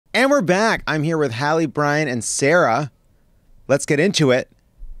And we're back. I'm here with Hallie, Brian, and Sarah. Let's get into it.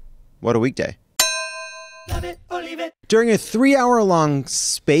 What a weekday. Love it or leave it. During a 3-hour-long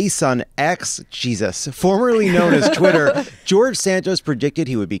space on X, Jesus, formerly known as Twitter, George Santos predicted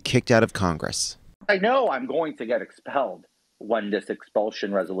he would be kicked out of Congress. I know I'm going to get expelled when this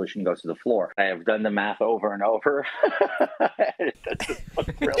expulsion resolution goes to the floor. I have done the math over and over. It just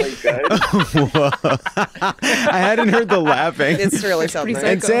looks really good. I hadn't heard the laughing. It's really something.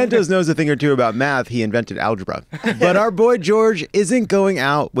 And Santos knows a thing or two about math. He invented algebra. But our boy George isn't going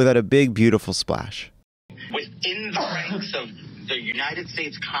out without a big, beautiful splash. Within the ranks of the United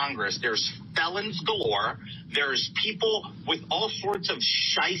States Congress, there's felons galore. There's people with all sorts of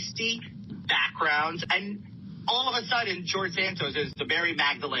shisty backgrounds. And all of a sudden, George Santos is the Mary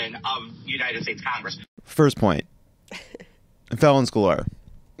Magdalene of United States Congress. First point. Felons Galore.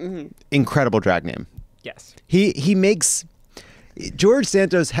 Mm-hmm. Incredible drag name. Yes. He makes... George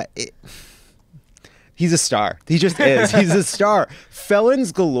Santos... he's a star. He just is. He's a star.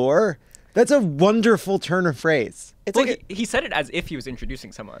 Felons Galore... That's a wonderful turn of phrase. It's like he said it as if he was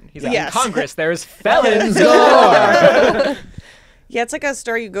introducing someone. He's like, Yes. in Congress, there's felons galore. Yeah, it's like a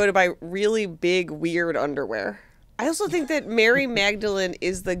store you go to buy really big, weird underwear. I also think that Mary Magdalene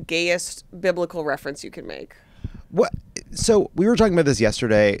is the gayest biblical reference you can make. What? So we were talking about this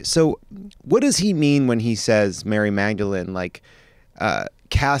yesterday. So what does he mean when he says Mary Magdalene, like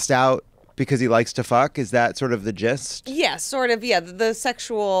cast out because he likes to fuck? Is that sort of the gist? Yeah, sort of. Yeah, the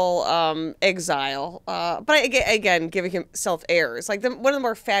sexual exile. But again, giving himself airs. Like one of the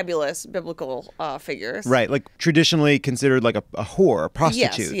more fabulous biblical figures. Right, like traditionally considered like a whore, a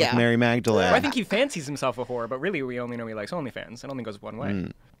prostitute, Yes, yeah. like Mary Magdalene. Well, I think he fancies himself a whore, but really we only know he likes OnlyFans. It only goes one way.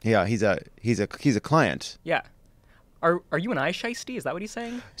 Yeah, he's a client. Yeah. Are you and I shisty? Is that what he's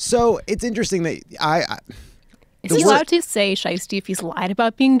saying? So it's interesting that I Is he allowed to say shiesty if he's lied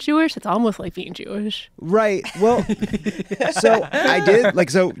about being Jewish? It's almost like being Jewish. Right. Well, so I did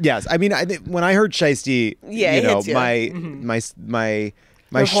yes. I mean, when I heard shiesty, Yeah, you it know, hits you. my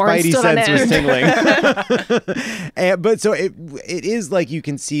Your horn spidey stood on sense was end. tingling. But so it is like you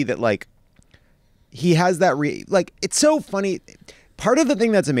can see that like he has that it's so funny. Part of the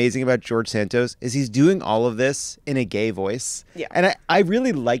thing that's amazing about George Santos is he's doing all of this in a gay voice. Yeah. And I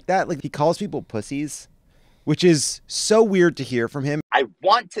really like that. Like he calls people pussies, which is so weird to hear from him. I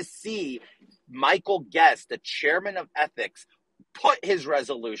want to see Michael Guest, the chairman of ethics, put his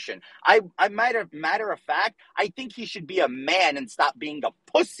resolution. Matter of fact, I think he should be a man and stop being a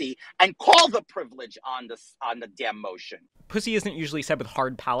pussy and call the privilege on the damn motion. Pussy isn't usually said with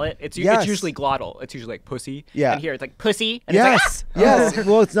hard palate. It's Yes. usually glottal. It's usually like pussy. Yeah. And here it's like pussy. And Yes, it's like, yes.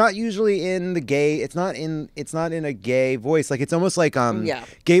 Well, it's not usually in the gay. It's not in a gay voice. Like it's almost like Yeah.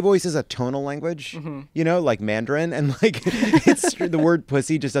 gay voice is a tonal language. You know, like Mandarin, and like it's the word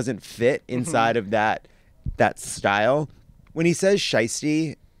pussy just doesn't fit inside of that style. When he says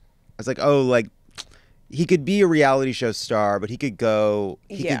shiesty, I was like, oh, like he could be a reality show star, but he could go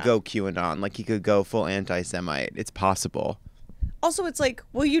QAnon, like he could go full anti-Semite. It's possible. Also, it's like,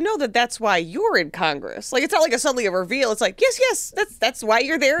 well, you know that's why you're in Congress. Like, it's not like suddenly a reveal. It's like, yes, that's why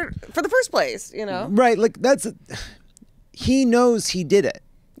you're there for the first place, you know? Right, like he knows he did it.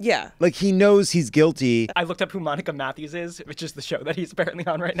 Yeah. Like he knows he's guilty. I looked up who Monica Matthews is, which is the show that he's apparently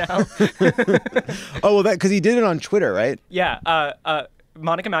on right now. Oh, well, because he did it on Twitter, right? Yeah.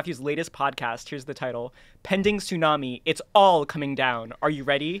 Monica Matthews' latest podcast, here's the title, Pending Tsunami, It's All Coming Down. Are you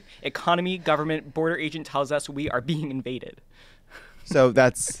ready? Economy, government, border agent tells us we are being invaded. So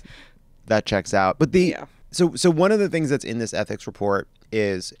that checks out. But so one of the things that's in this ethics report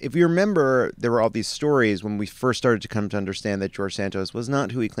is, if you remember, there were all these stories when we first started to come to understand that George Santos was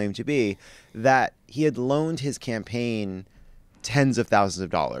not who he claimed to be, that he had loaned his campaign tens of thousands of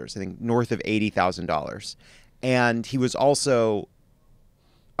dollars, I think north of $80,000. And he was also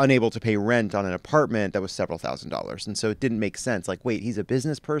unable to pay rent on an apartment that was several $1,000s. And so it didn't make sense. Like, wait, he's a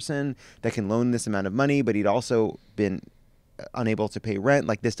business person that can loan this amount of money, but he'd also been unable to pay rent.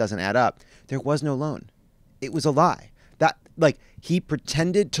 Like, this doesn't add up. There was no loan. It was a lie. That, like, he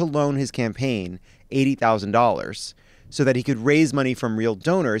pretended to loan his campaign $80,000 so that he could raise money from real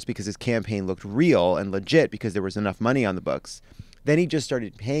donors because his campaign looked real and legit because there was enough money on the books. Then he just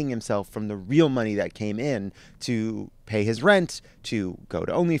started paying himself from the real money that came in to pay his rent, to go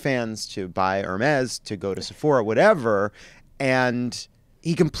to OnlyFans, to buy Hermes, to go to Sephora, whatever. And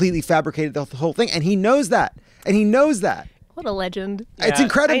he completely fabricated the whole thing. And he knows that. And he knows that. What a legend. It's Yeah.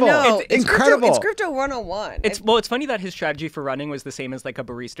 incredible. I know. It's incredible. It's crypto 101. It's funny that his strategy for running was the same as like a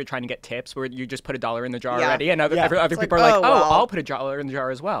barista trying to get tips, where you just put $1 in the jar Yeah. already, and other Yeah. people like, are like, oh, well. I'll put $1 in the jar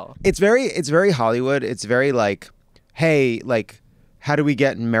as well. It's very Hollywood. It's very like, hey, like, how do we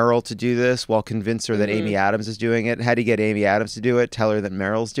get Meryl to do this? Well, convince her that Amy Adams is doing it. How do you get Amy Adams to do it? Tell her that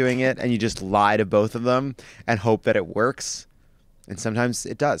Meryl's doing it. And you just lie to both of them and hope that it works. And sometimes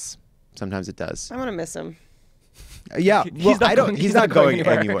it does. Sometimes it does. I'm going to miss him. Yeah, well, he's not going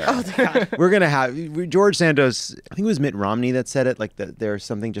anywhere. Oh, God. We're going to have George Santos. I think it was Mitt Romney that said it, like there's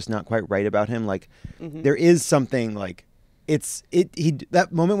something just not quite right about him. Like there is something like that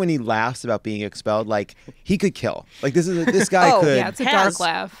moment when he laughs about being expelled, like he could kill. Like this guy could. Yeah, it's a dark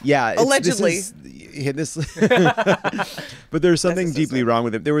laugh. Yeah, allegedly. But there's something deeply wrong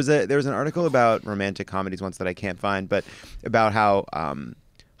with it. There was an article about romantic comedies once that I can't find, but about how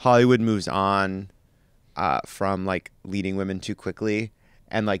Hollywood moves on from like leading women too quickly.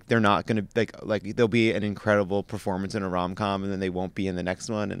 And like they're not gonna like there'll be an incredible performance in a rom-com and then they won't be in the next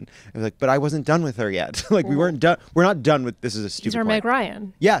one. And I'm like, but I wasn't done with her yet. Like we weren't done. We're not done with this. Is a stupid. He's our point. Meg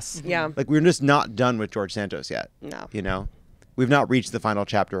Ryan. Yes. Yeah. Like we're just not done with George Santos yet. No. You know, we've not reached the final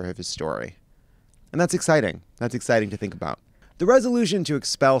chapter of his story, and that's exciting. That's exciting to think about. The resolution to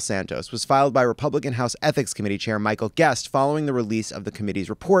expel Santos was filed by Republican House Ethics Committee Chair Michael Guest following the release of the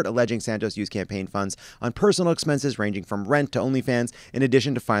committee's report alleging Santos used campaign funds on personal expenses ranging from rent to OnlyFans, in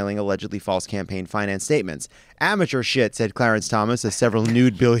addition to filing allegedly false campaign finance statements. Amateur shit, said Clarence Thomas as several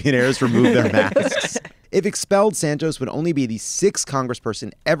nude billionaires removed their masks. If expelled, Santos would only be the sixth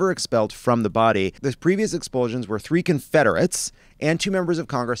congressperson ever expelled from the body. The previous expulsions were 3 Confederates and 2 members of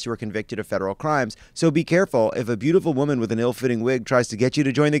Congress who were convicted of federal crimes. So be careful. If a beautiful woman with an ill-fitting wig tries to get you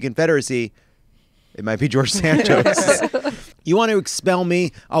to join the Confederacy, it might be George Santos. You want to expel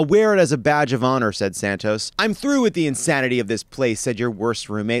me? I'll wear it as a badge of honor, said Santos. I'm through with the insanity of this place, said your worst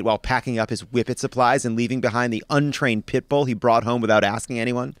roommate while packing up his whippet supplies and leaving behind the untrained pit bull he brought home without asking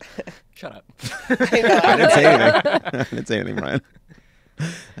anyone. Shut up. I didn't say anything. I didn't say anything, Brian. I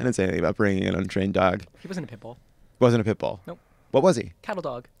didn't say anything about bringing an untrained dog. He wasn't a pit bull. Wasn't a pit bull. Nope. What was he? Cattle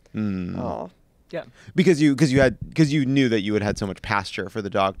dog. Oh. Yeah. Because you knew that you had had so much pasture for the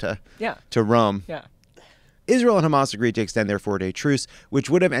dog to roam. Yeah. Israel and Hamas agreed to extend their 4-day truce, which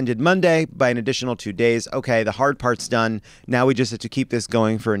would have ended Monday by an additional 2 days. Okay, the hard part's done. Now we just have to keep this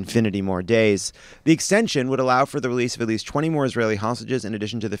going for infinity more days. The extension would allow for the release of at least 20 more Israeli hostages in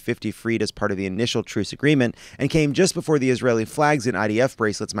addition to the 50 freed as part of the initial truce agreement, and came just before the Israeli flags and IDF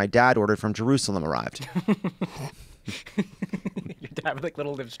bracelets my dad ordered from Jerusalem arrived. Your dad with like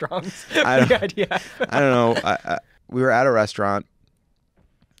little Livestrongs. I don't know. We were at a restaurant,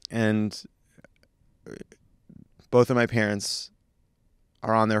 and both of my parents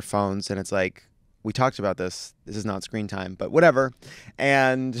are on their phones, and it's like, we talked about this. This is not screen time, but whatever.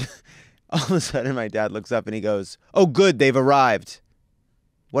 And all of a sudden, my dad looks up and he goes, "Oh, good, they've arrived."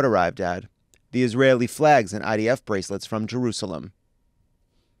 What arrived, Dad? The Israeli flags and IDF bracelets from Jerusalem.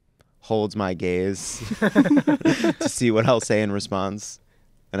 Holds my gaze to see what I'll say in response.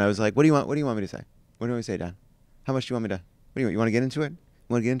 And I was like, what do you want me to say? What do you want me to say, Dad? How much do you want me to? What do you want to get into it?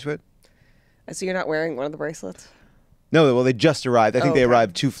 So you're not wearing one of the bracelets? No, well, they just arrived. I think they okay.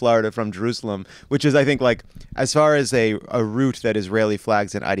 arrived to Florida from Jerusalem, which is, I think, like, as far as a route that Israeli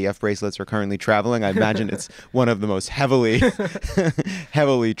flags and IDF bracelets are currently traveling, I imagine it's one of the most heavily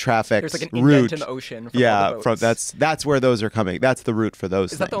trafficked There's like an route. indent in the ocean. From all the boats. That's where those are coming. That's the route for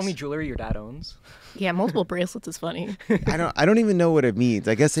those. Is that the only jewelry your dad owns? Yeah, multiple bracelets is funny. I don't even know what it means.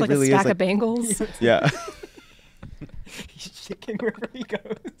 I guess It's it like really a stack is like of bangles. yeah. He's shaking wherever he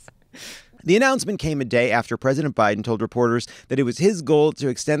goes. The announcement came a day after President Biden told reporters that it was his goal to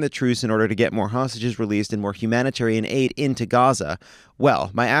extend the truce in order to get more hostages released and more humanitarian aid into Gaza. Well,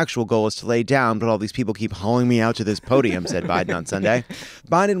 my actual goal is to lay down, but all these people keep hauling me out to this podium, said Biden on Sunday.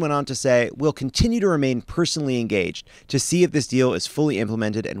 Biden went on to say, we'll continue to remain personally engaged to see if this deal is fully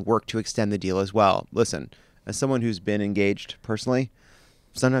implemented and work to extend the deal as well. Listen, as someone who's been engaged personally,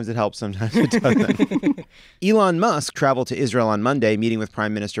 sometimes it helps, sometimes it doesn't. Elon Musk traveled to Israel on Monday, meeting with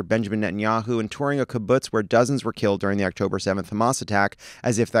Prime Minister Benjamin Netanyahu and touring a kibbutz where dozens were killed during the October 7th Hamas attack,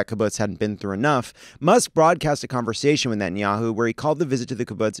 as if that kibbutz hadn't been through enough. Musk broadcast a conversation with Netanyahu where he called the visit to the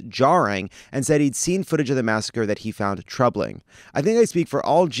kibbutz jarring and said he'd seen footage of the massacre that he found troubling. I think I speak for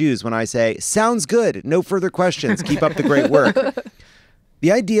all Jews when I say, sounds good, no further questions, keep up the great work.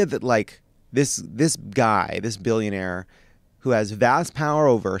 The idea that, like, this guy, this billionaire, who has vast power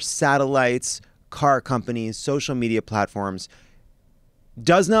over satellites, car companies, social media platforms,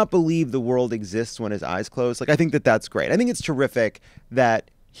 does not believe the world exists when his eyes close. Like, I think that that's great. I think it's terrific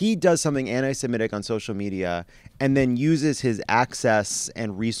that he does something anti-Semitic on social media and then uses his access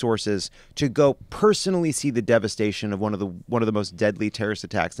and resources to go personally see the devastation of one of the most deadly terrorist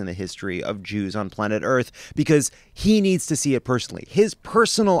attacks in the history of Jews on planet Earth, because he needs to see it personally. His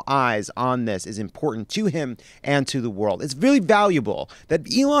personal eyes on this is important to him and to the world. It's really valuable that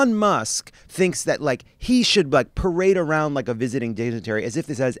Elon Musk thinks that like he should like parade around like a visiting dignitary as if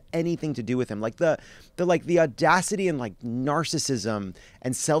this has anything to do with him. Like the audacity and like narcissism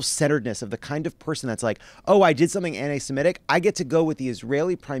and self-centeredness of the kind of person that's like, oh, I did something anti-Semitic. I get to go with the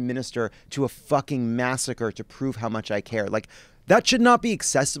Israeli prime minister to a fucking massacre to prove how much I care. Like, that should not be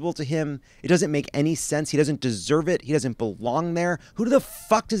accessible to him. It doesn't make any sense. He doesn't deserve it. He doesn't belong there. Who the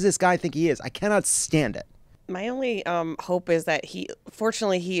fuck does this guy think he is? I cannot stand it. My only hope is that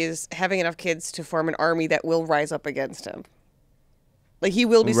fortunately, he is having enough kids to form an army that will rise up against him. Like, he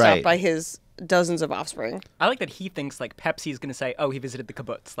will be stopped by his dozens of offspring. I like that he thinks like Pepsi's going to say, oh, he visited the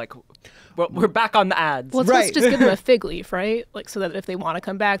kibbutz. Like, we're back on the ads. Well, it's supposed to just give them a fig leaf, right? Like, so that if they want to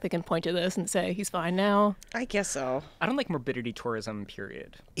come back, they can point to this and say, he's fine now. I guess so. I don't like morbidity tourism,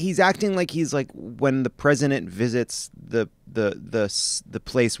 period. He's acting like he's like when the president visits the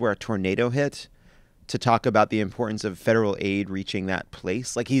place where a tornado hit to talk about the importance of federal aid reaching that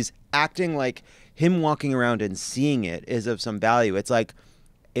place. Like, he's acting like him walking around and seeing it is of some value. It's like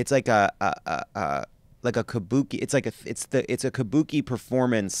a kabuki. It's a kabuki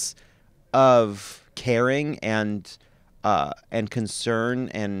performance of caring and concern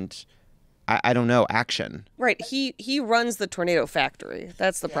and I don't know, action. Right. He runs the tornado factory.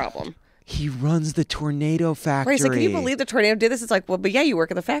 That's the problem. He runs the tornado factory. Right. It's like, can you believe the tornado did this? It's like, well, but yeah, you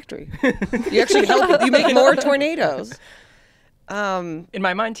work at the factory. You actually help. You make more tornadoes. In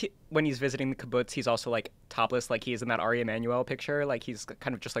my mind, when he's visiting the kibbutz, he's also like topless, like he is in that Ari Emanuel picture. Like he's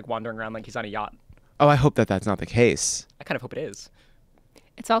kind of just like wandering around like he's on a yacht. Oh, I hope that's not the case. I kind of hope it is.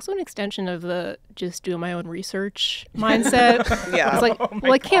 It's also an extension of the just doing my own research mindset. Yeah. It's like,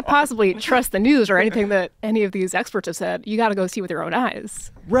 I can't possibly trust the news or anything that any of these experts have said. You got to go see with your own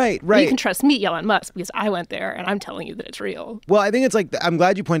eyes. Right. You can trust me, Elon Musk, because I went there and I'm telling you that it's real. Well, I think it's like, I'm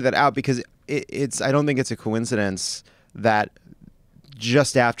glad you pointed that out because I don't think it's a coincidence that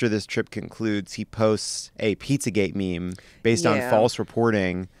just after this trip concludes, he posts a Pizzagate meme based on false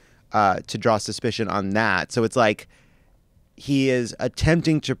reporting to draw suspicion on that. So it's like he is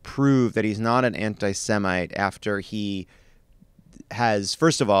attempting to prove that he's not an anti-Semite after he has,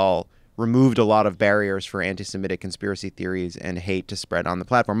 first of all, removed a lot of barriers for anti-Semitic conspiracy theories and hate to spread on the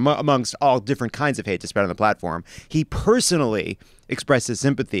platform, amongst all different kinds of hate to spread on the platform. He personally expresses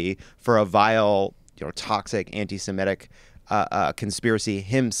sympathy for a vile, toxic anti-Semitic conspiracy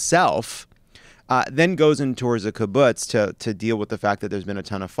himself, then goes in towards a kibbutz to deal with the fact that there's been a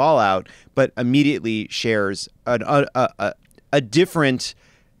ton of fallout, but immediately shares a different,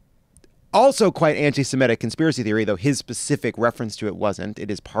 also quite anti-Semitic conspiracy theory, though his specific reference to it wasn't.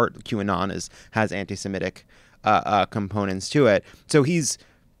 It is part QAnon has anti-Semitic components to it. So he's,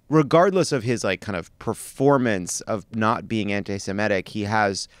 regardless of his like kind of performance of not being anti-Semitic, he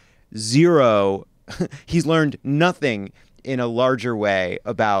has zero. He's learned nothing in a larger way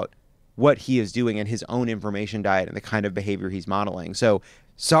about what he is doing in his own information diet and the kind of behavior he's modeling. So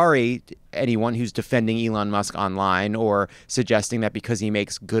sorry, anyone who's defending Elon Musk online or suggesting that because he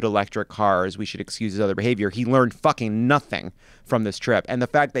makes good electric cars, we should excuse his other behavior. He learned fucking nothing from this trip. And the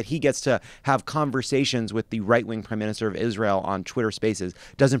fact that he gets to have conversations with the right-wing prime minister of Israel on Twitter Spaces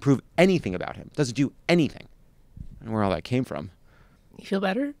doesn't prove anything about him. Doesn't do anything. I don't know where all that came from. You feel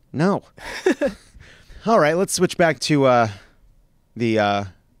better? No. All right, let's switch back to the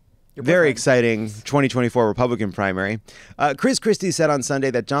very exciting 2024 Republican primary. Chris Christie said on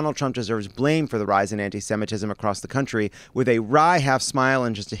Sunday that Donald Trump deserves blame for the rise in anti-Semitism across the country. With a wry half smile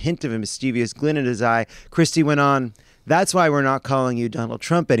and just a hint of a mischievous glint in his eye, Christie went on, "That's why we're not calling you Donald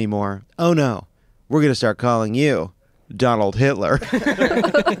Trump anymore. Oh no, we're going to start calling you Donald Hitler."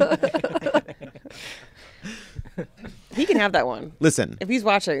 He can have that one. Listen. If he's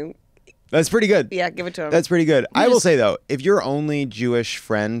watching. That's pretty good. Yeah, give it to him. That's pretty good. I will say, though, if your only Jewish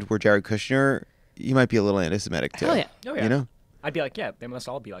friend were Jared Kushner, you might be a little anti-Semitic, too. Oh, yeah. Oh, yeah. You know? I'd be like, yeah, they must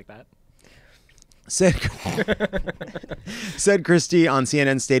all be like that. Said Christie on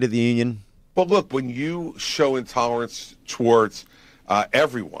CNN's State of the Union. Well, look, when you show intolerance towards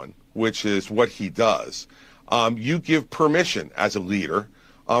everyone, which is what he does, you give permission as a leader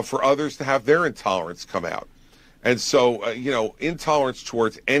for others to have their intolerance come out. And so, intolerance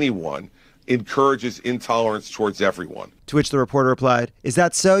towards anyone encourages intolerance towards everyone. To which the reporter replied, "Is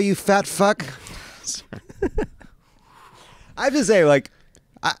that so, you fat fuck?" I have to say, like,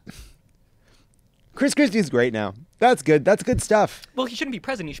 Chris Christie's great now. That's good. That's good stuff. Well, he shouldn't be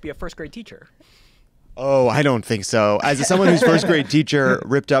president. He should be a first grade teacher. Oh, I don't think so. As someone whose first grade teacher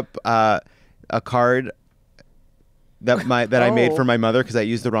ripped up a card that I made for my mother because I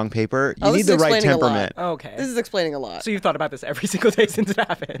used the wrong paper. You need the right temperament. Okay. This is explaining a lot. So you've thought about this every single day since it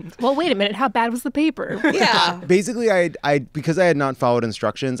happened. Well, wait a minute. How bad was the paper? Yeah. Basically, I because I had not followed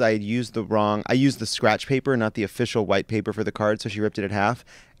instructions, I used the scratch paper, not the official white paper for the card, so she ripped it in half.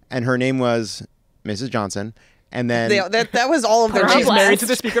 And her name was Mrs. Johnson. And then that was all of their She's names. married to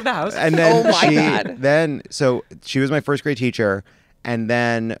the Speaker of the House. And then Oh my God. So she was my first grade teacher. And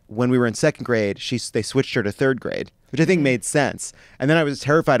then when we were in second grade, they switched her to third grade, which I think made sense. And then I was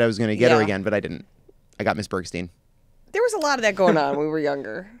terrified I was going to get her again, but I didn't. I got Miss Bergstein. There was a lot of that going on when we were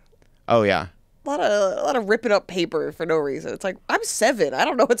younger. Oh, yeah. A lot of ripping up paper for no reason. It's like, I'm 7. I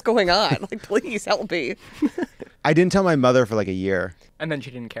don't know what's going on. Like, please help me. I didn't tell my mother for like a year. And then she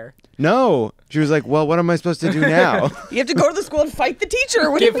didn't care. No. She was like, well, what am I supposed to do now? You have to go to the school and fight the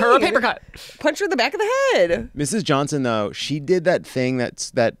teacher. What do Give you her a mean? paper cut. She her in the back of the head. Mrs. Johnson, though, she did that thing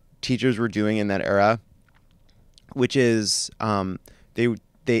that teachers were doing in that era, which is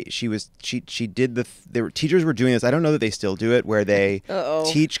teachers were doing this. I don't know that they still do it, where they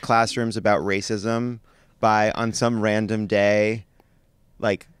teach classrooms about racism by on some random day,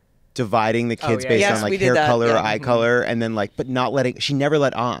 like dividing the kids based on like hair color or eye color, and then like, but not letting. She never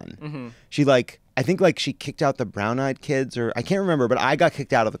let on. She I think she kicked out the brown-eyed kids, or I can't remember, but I got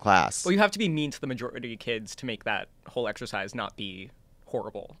kicked out of the class. Well, you have to be mean to the majority of kids to make that whole exercise not be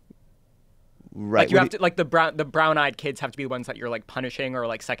horrible. Right. Like you have to the brown-eyed kids have to be the ones that you're like punishing or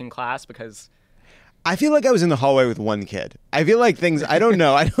like second class because. I feel like I was in the hallway with one kid. I feel like things. I don't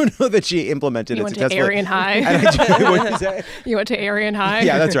know. I don't know that she implemented it successfully. You went to Aryan High. What did you say? You went to Aryan High.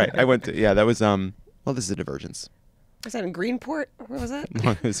 Yeah, that's right. I went to. Yeah, that was. Well, this is a divergence. Was that in Greenport? Where was that?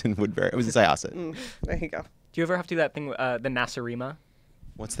 No, it was in Woodbury. It was in Syosset. There you go. Do you ever have to do that thing, the Nasarima?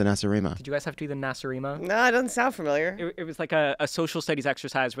 What's the Nasarima? Did you guys have to do the Nasarima? No, it doesn't sound familiar. It was like a social studies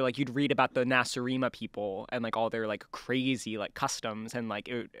exercise where like you'd read about the Nasarima people and like all their like crazy like customs and like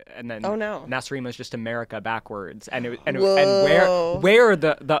and then Nasarima is just America backwards and where are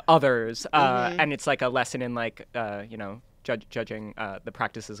the others and it's like a lesson in like judging the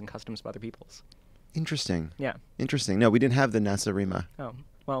practices and customs of other peoples. Interesting. Yeah. Interesting. No, we didn't have the Nasarima. Oh,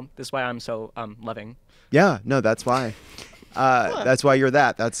 well, this is why I'm so loving. Yeah, no, that's why. That's why you're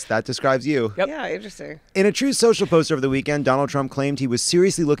that. That describes you. Yep. Yeah, interesting. In a Truth Social post over the weekend, Donald Trump claimed he was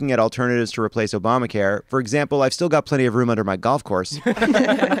seriously looking at alternatives to replace Obamacare. For example, I've still got plenty of room under my golf course.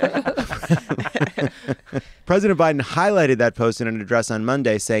 President Biden highlighted that post in an address on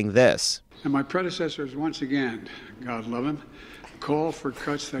Monday, saying this. And my predecessors once again, God love him, called for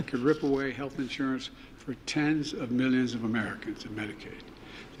cuts that could rip away health insurance for tens of millions of Americans in Medicaid.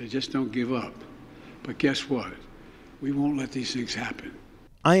 They just don't give up. But guess what? We won't let these things happen.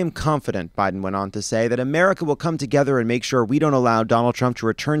 I am confident, Biden went on to say, that America will come together and make sure we don't allow Donald Trump to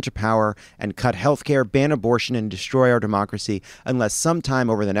return to power and cut health care, ban abortion, and destroy our democracy unless sometime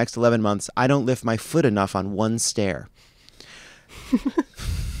over the next 11 months I don't lift my foot enough on one stair.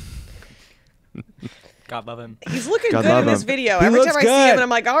 God love him. He's looking good in this video. Every time I see him, and I'm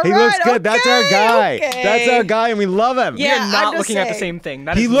like, all right, he looks good. That's our guy. Okay. That's our guy, and we love him. Yeah, we are not looking at the same thing.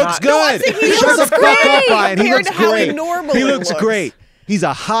 He looks good. Shut the fuck up, Brian. He looks great. He looks great. He's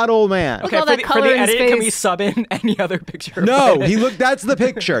a hot old man. Okay, for the edit, can we sub in any other picture? No, that's the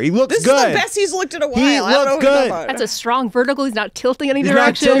picture. He looks good. This is the best he's looked in a while. He looks good. That's a strong vertical. He's not tilting any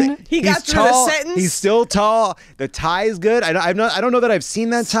direction. He got through the sentence. He's still tall. The tie is good. I don't know that I've seen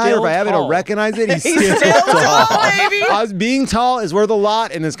that tie, or if I haven't to recognize it. He's still tall, baby. Being tall is worth a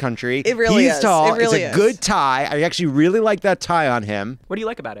lot in this country. It really is. He's tall. It really it's a good tie. I actually really like that tie on him. What do you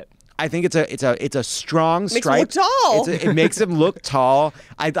like about it? I think it's a strong stripe. Makes him look tall. It makes him look tall.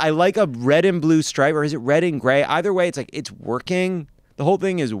 I like a red and blue stripe, or is it red and gray? Either way, it's working. The whole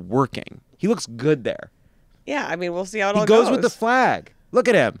thing is working. He looks good there. Yeah, I mean, we'll see how it all goes. He goes with the flag. Look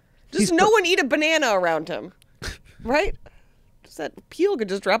at him. Just no one eat a banana around him, right? Just that peel could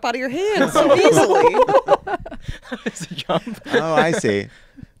just drop out of your hands so easily. It's a jump. Oh, I see.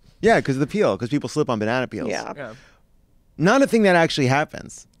 Yeah, because of the peel. Because people slip on banana peels. Yeah. Not a thing that actually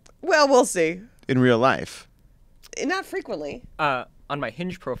happens. Well, we'll see. In real life. Not frequently. On my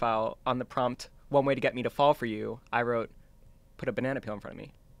Hinge profile, on the prompt, "One way to get me to fall for you," I wrote, "Put a banana peel in front of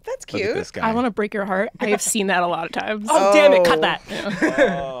me." That's cute. Look at this guy. I want to break your heart. I have seen that a lot of times. Oh, damn it. Cut that.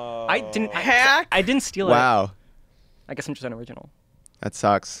 I didn't steal it. Wow. I guess I'm just an original. That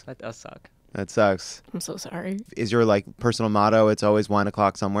sucks. That does suck. That sucks. I'm so sorry. Is your like personal motto, it's always wine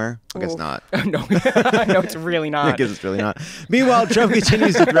o'clock somewhere? I guess not. No, no, it's really not. I guess it's really not. Meanwhile, Trump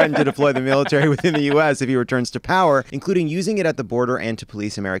continues to threaten to deploy the military within the U.S. if he returns to power, including using it at the border and to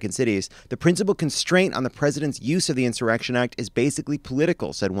police American cities. The principal constraint on the president's use of the Insurrection Act is basically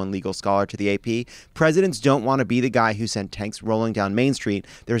political, said one legal scholar to the AP. Presidents don't want to be the guy who sent tanks rolling down Main Street.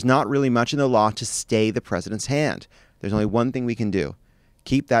 There's not really much in the law to stay the president's hand. There's only one thing we can do.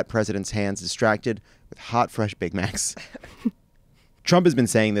 Keep that president's hands distracted with hot, fresh Big Macs. Trump has been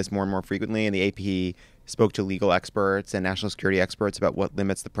saying this more and more frequently, and the AP spoke to legal experts and national security experts about what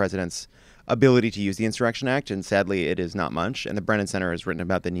limits the president's ability to use the Insurrection Act, and sadly, it is not much. And the Brennan Center has written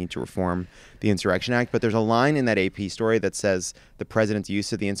about the need to reform the Insurrection Act, but there's a line in that AP story that says the president's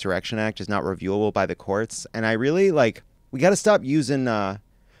use of the Insurrection Act is not reviewable by the courts, and I really, we got to stop using, got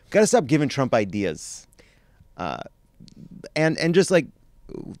to stop giving Trump ideas. And just,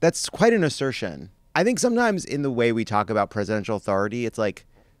 that's quite an assertion. I think sometimes in the way we talk about presidential authority, it's like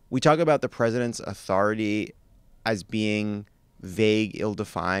we talk about the president's authority as being vague,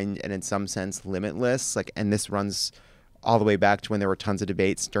 ill-defined, and in some sense limitless. And this runs all the way back to when there were tons of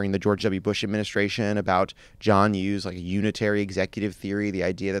debates during the George W. Bush administration about John Hughes, a unitary executive theory, the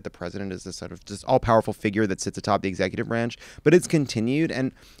idea that the president is this sort of just all-powerful figure that sits atop the executive branch. But it's continued,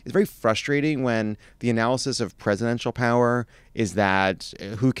 and it's very frustrating when the analysis of presidential power is that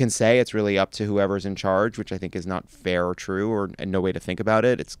who can say it's really up to whoever's in charge, which I think is not fair or true and no way to think about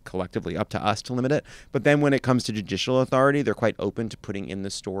it. It's collectively up to us to limit it. But then when it comes to judicial authority, they're quite open to putting in the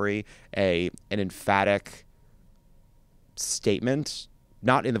story an emphatic statement,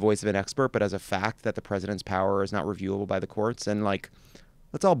 not in the voice of an expert, but as a fact that the president's power is not reviewable by the courts. And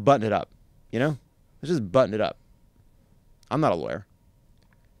let's all button it up, Let's just button it up. I'm not a lawyer,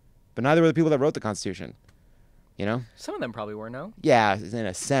 but neither were the people that wrote the Constitution, Some of them probably were, no? Yeah, in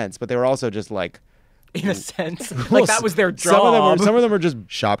a sense, but they were also just in a sense, that was their job. Some of them were just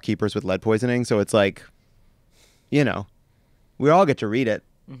shopkeepers with lead poisoning. So it's we all get to read it.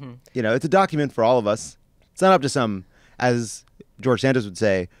 Mm-hmm. It's a document for all of us. It's not up to some, as George Santos would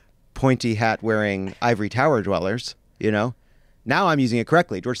say, pointy hat wearing ivory tower dwellers, Now I'm using it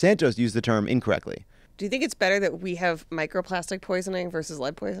correctly. George Santos used the term incorrectly. Do you think it's better that we have microplastic poisoning versus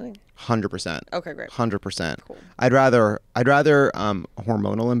lead poisoning? 100%. Okay, great. 100%. Cool. I'd rather hormonal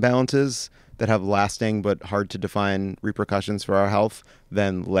imbalances that have lasting but hard to define repercussions for our health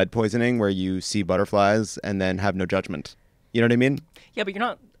than lead poisoning where you see butterflies and then have no judgment. You know what I mean? Yeah, but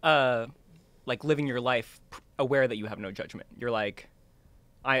you're not living your life aware that you have no judgment. You're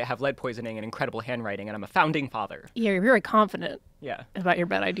I have lead poisoning and incredible handwriting, and I'm a founding father. Yeah, you're very confident. Yeah. About your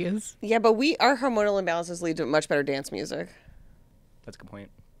bad ideas. Yeah, but our hormonal imbalances lead to much better dance music. That's a good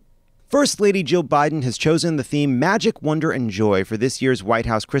point. First Lady Jill Biden has chosen the theme Magic, Wonder, and Joy for this year's White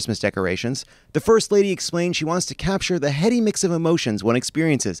House Christmas decorations. The First Lady explained she wants to capture the heady mix of emotions one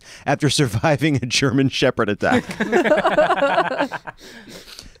experiences after surviving a German Shepherd attack.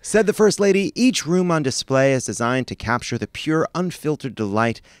 Said the First Lady, each room on display is designed to capture the pure, unfiltered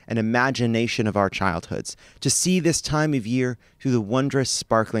delight and imagination of our childhoods, to see this time of year through the wondrous,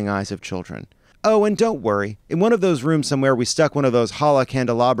 sparkling eyes of children. Oh, and don't worry. In one of those rooms somewhere, we stuck one of those Hala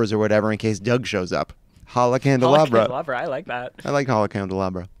candelabras or whatever in case Doug shows up. Hala candelabra. Hala candelabra, I like that. I like Hala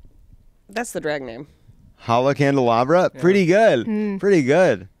candelabra. That's the drag name. Hala candelabra? Yeah. Pretty good. Pretty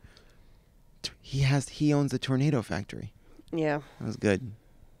good. He owns the Tornado Factory. Yeah. That was good.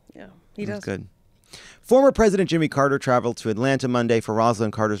 Yeah, he does. Good. Former President Jimmy Carter traveled to Atlanta Monday for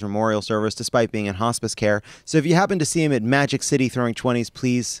Rosalind Carter's memorial service despite being in hospice care. So if you happen to see him at Magic City throwing 20s,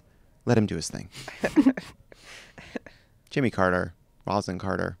 please let him do his thing. Jimmy Carter, Rosalind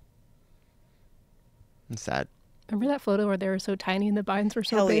Carter. It's sad. Remember that photo where they were so tiny and the Bidens were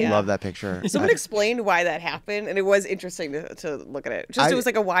so Hell big? Yeah. Love that picture. Someone explained why that happened, and it was interesting to look at it. It was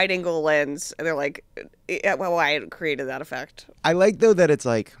like a wide angle lens, and they're like, why it created that effect. I like, though, that it's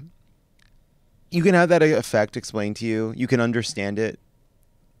you can have that effect explained to you. You can understand it,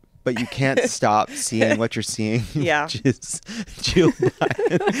 but you can't stop seeing what you're seeing. Yeah. Which is Jill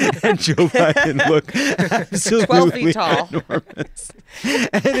Biden and Joe Biden look absolutely 12 feet tall. Enormous.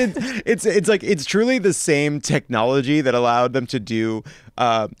 And it's truly the same technology that allowed them to do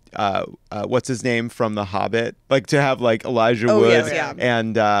what's his name from The Hobbit, to have Elijah Wood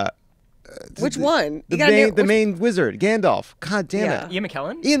and which one? The main wizard, Gandalf. God damn it. Ian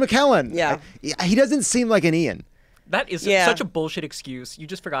McKellen? Ian McKellen. Yeah. He doesn't seem like an Ian. That is such a bullshit excuse. You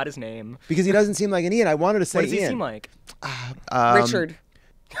just forgot his name. Because he doesn't seem like an Ian. I wanted to say Ian. What does he seem like? Richard.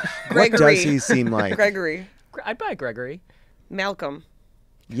 Gregory. What does he seem like? Gregory. I'd buy Gregory. Malcolm.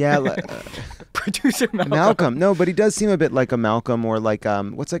 Yeah. Producer Malcolm. Malcolm. No, but he does seem a bit like a Malcolm or like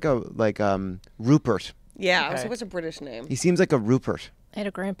Rupert. Yeah, okay. So what's a British name? He seems like a Rupert. I had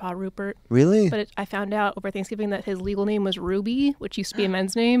a grandpa, Rupert. Really? But I found out over Thanksgiving that his legal name was Ruby, which used to be a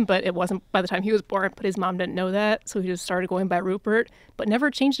men's name, but it wasn't by the time he was born. But his mom didn't know that, so he just started going by Rupert, but never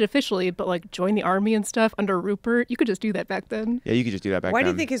changed it officially. But like joined the army and stuff under Rupert. You could just do that back then. Yeah, you could just do that back then. Why do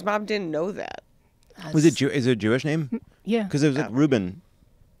you think his mom didn't know that? Is it a Jewish name? Yeah. Because it was like Reuben.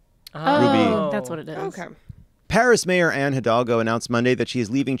 Oh, Ruby. That's what it is. Okay. Paris Mayor Anne Hidalgo announced Monday that she is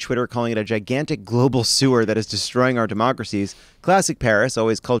leaving Twitter, calling it a gigantic global sewer that is destroying our democracies. Classic Paris,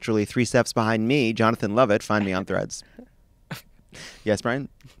 always culturally 3 steps behind me, Jonathan Lovett. Find me on Threads. Yes, Brian?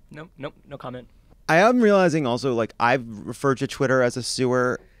 No comment. I am realizing also, like, I've referred to Twitter as a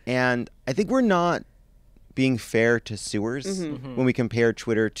sewer, and I think we're not being fair to sewers when we compare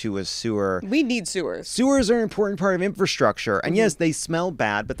Twitter to a sewer. We need sewers. Sewers are an important part of infrastructure. And yes, they smell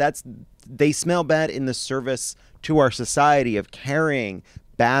bad, but they smell bad in the service to our society of carrying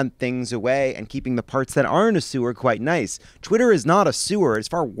bad things away and keeping the parts that aren't a sewer quite nice. Twitter is not a sewer. It's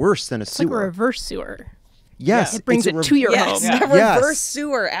far worse than a sewer. It's like a reverse sewer. Yes. It brings it to your home. A reverse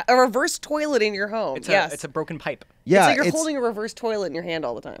sewer, a reverse toilet in your home. It's a broken pipe. Yeah, it's like you're holding a reverse toilet in your hand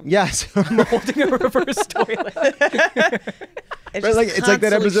all the time. Yes. I'm holding a reverse toilet. It's like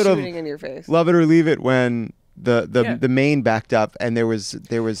that episode of in your face. Love It or Leave It when the main backed up and there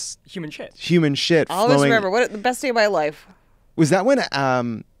was human shit. I'll always remember the best day of my life. Was that when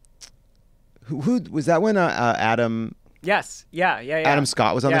who was that when Adam? Yes. Yeah. Adam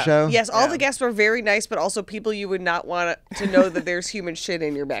Scott was on the show? Yes, all the guests were very nice, but also people you would not want to know that there's human shit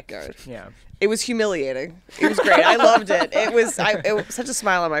in your backyard. Yeah. It was humiliating. It was great. I loved it. It was such a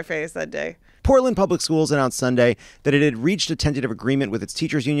smile on my face that day. Portland Public Schools announced Sunday that it had reached a tentative agreement with its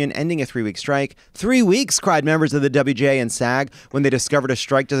teachers union, ending a 3-week strike. 3 weeks, cried members of the WJ and SAG when they discovered a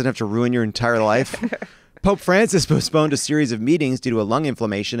strike doesn't have to ruin your entire life. Pope Francis postponed a series of meetings due to a lung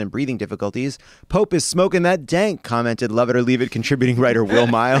inflammation and breathing difficulties. Pope is smoking that dank, commented Love It or Leave It contributing writer Will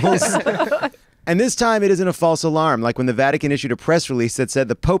Miles. And this time it isn't a false alarm, like when the Vatican issued a press release that said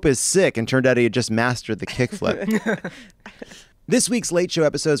the Pope is sick and turned out he had just mastered the kickflip. This week's Late Show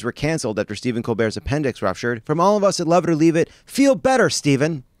episodes were canceled after Stephen Colbert's appendix ruptured. From all of us at Love It or Leave It, feel better,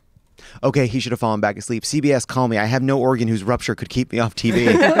 Stephen. Okay, he should have fallen back asleep. CBS, call me. I have no organ whose rupture could keep me off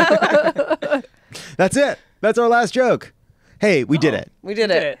TV. That's it. That's our last joke. Hey, we did it. We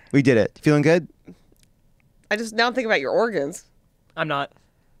did it. We did it. Feeling good? Now I'm thinking about your organs. I'm not.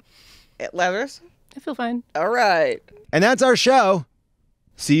 Leathers? I feel fine. All right. And that's our show.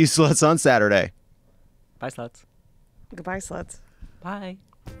 See you sluts on Saturday. Bye, sluts. Goodbye, sluts. Bye.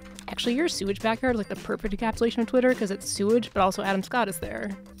 Actually, your sewage backyard is like the perfect encapsulation of Twitter because it's sewage, but also Adam Scott is there.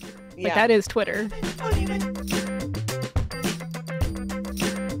 Yeah. Like, that is Twitter. Believe it.